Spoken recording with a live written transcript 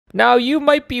Now, you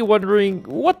might be wondering,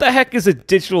 what the heck is a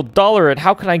digital dollar and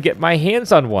how can I get my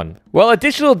hands on one? Well, a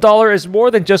digital dollar is more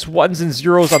than just ones and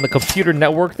zeros on the computer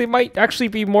network. They might actually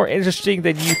be more interesting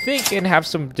than you think and have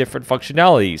some different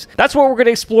functionalities. That's what we're going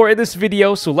to explore in this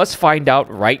video, so let's find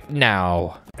out right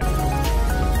now.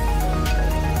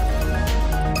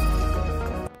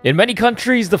 In many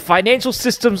countries, the financial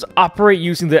systems operate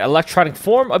using the electronic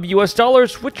form of US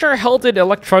dollars, which are held in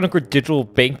electronic or digital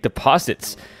bank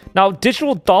deposits. Now,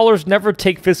 digital dollars never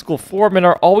take physical form and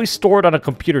are always stored on a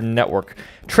computer network.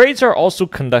 Trades are also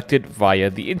conducted via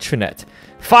the internet.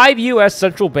 5 US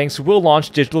central banks will launch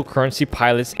digital currency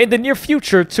pilots in the near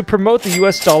future to promote the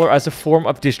US dollar as a form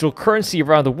of digital currency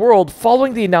around the world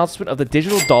following the announcement of the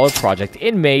Digital Dollar Project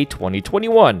in May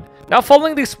 2021. Now,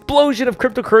 following the explosion of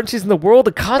cryptocurrencies in the world,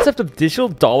 the concept of digital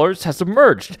dollars has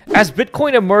emerged. As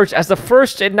Bitcoin emerged as the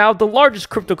first and now the largest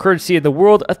cryptocurrency in the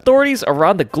world, authorities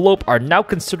around the globe are now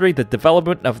considering the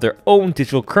development of their own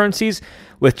digital currencies,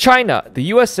 with China, the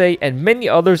USA, and many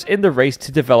others in the race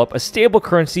to develop a stable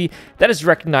currency that is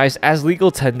recognized as legal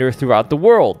tender throughout the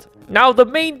world. Now, the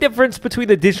main difference between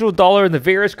the digital dollar and the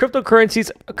various cryptocurrencies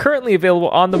currently available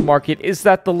on the market is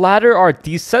that the latter are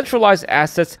decentralized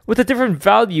assets with a different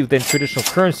value than traditional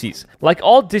currencies. Like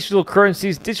all digital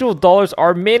currencies, digital dollars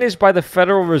are managed by the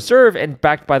Federal Reserve and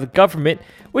backed by the government,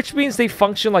 which means they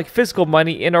function like physical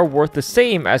money and are worth the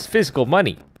same as physical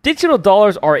money. Digital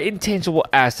dollars are intangible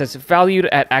assets valued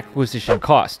at acquisition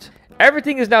cost.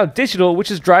 Everything is now digital, which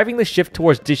is driving the shift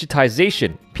towards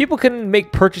digitization. People can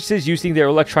make purchases using their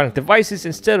electronic devices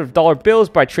instead of dollar bills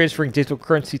by transferring digital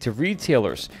currency to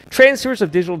retailers. Transfers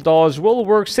of digital dollars will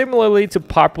work similarly to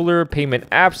popular payment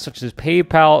apps such as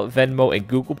PayPal, Venmo, and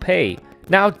Google Pay.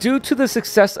 Now, due to the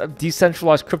success of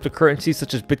decentralized cryptocurrencies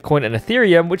such as Bitcoin and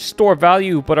Ethereum, which store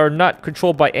value but are not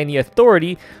controlled by any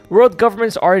authority, world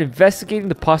governments are investigating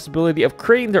the possibility of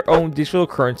creating their own digital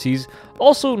currencies,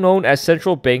 also known as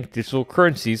central bank digital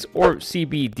currencies, or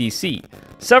CBDC.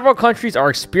 Several countries are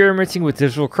experimenting with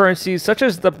digital currencies, such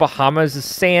as the Bahamas'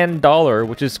 Sand Dollar,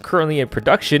 which is currently in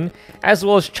production, as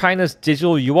well as China's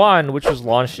digital yuan, which was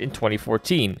launched in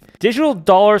 2014. Digital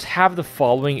dollars have the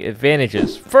following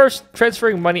advantages. First,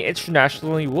 transferring money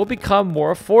internationally will become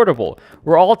more affordable.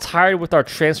 We're all tired with our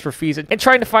transfer fees, and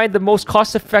trying to find the most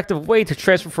cost-effective way to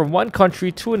transfer from one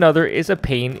country to another is a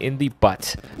pain in the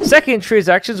butt. Second,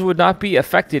 transactions would not be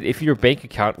affected if your bank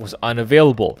account was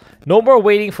unavailable. No more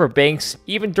waiting for banks.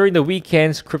 Even during the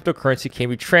weekends, cryptocurrency can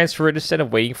be transferred instead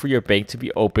of waiting for your bank to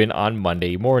be open on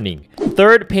Monday morning.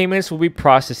 Third, payments will be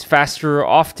processed faster,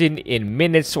 often in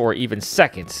minutes or even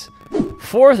seconds.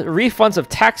 Fourth, refunds of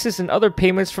taxes and other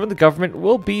payments from the government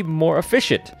will be more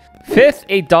efficient. Fifth,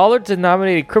 a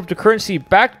dollar-denominated cryptocurrency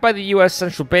backed by the US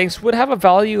central banks would have a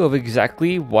value of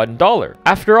exactly $1.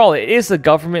 After all, it is a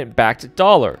government-backed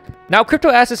dollar. Now, crypto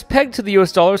assets pegged to the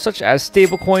US dollar, such as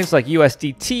stablecoins like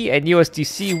USDT and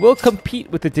USDC, will compete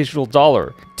with the digital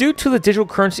dollar. Due to the digital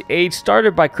currency age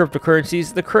started by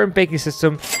cryptocurrencies, the current banking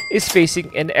system is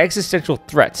facing an existential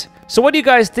threat. So what do you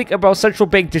guys think about central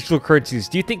bank digital currencies?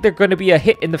 Do you think they're going to be a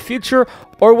hit in the future,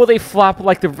 or will they flop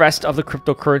like the rest of the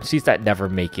cryptocurrencies that never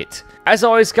make it? As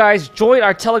always, guys, join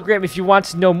our Telegram if you want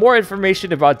to know more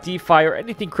information about DeFi or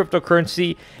anything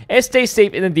cryptocurrency, and stay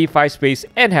safe in the DeFi space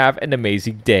and have an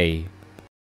amazing day.